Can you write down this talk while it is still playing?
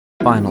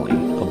Finally,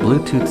 a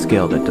Bluetooth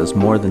scale that does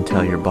more than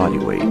tell your body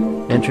weight.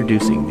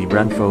 Introducing the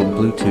RENPHO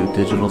Bluetooth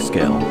Digital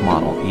Scale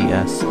Model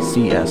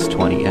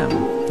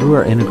ES-CS20M. Through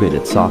our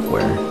integrated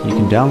software, you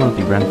can download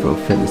the RENPHO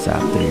Fitness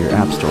app through your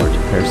app store to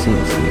pair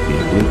seamlessly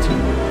via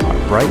Bluetooth. Our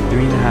bright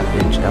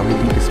 3.5-inch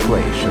LED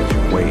display shows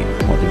your weight,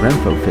 while the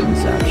RENPHO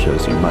Fitness app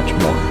shows you much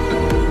more.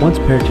 Once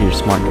paired to your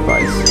smart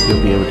device,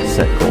 you'll be able to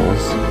set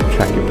goals,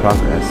 track your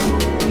progress,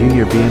 view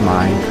your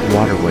BMI,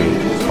 water weight,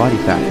 body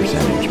fat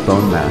percentage,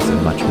 bone mass,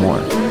 and much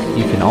more.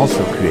 You can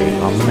also create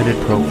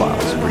unlimited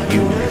profiles for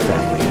you and your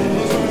family.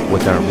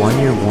 With our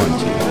 1-year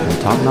warranty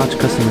and top-notch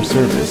customer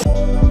service,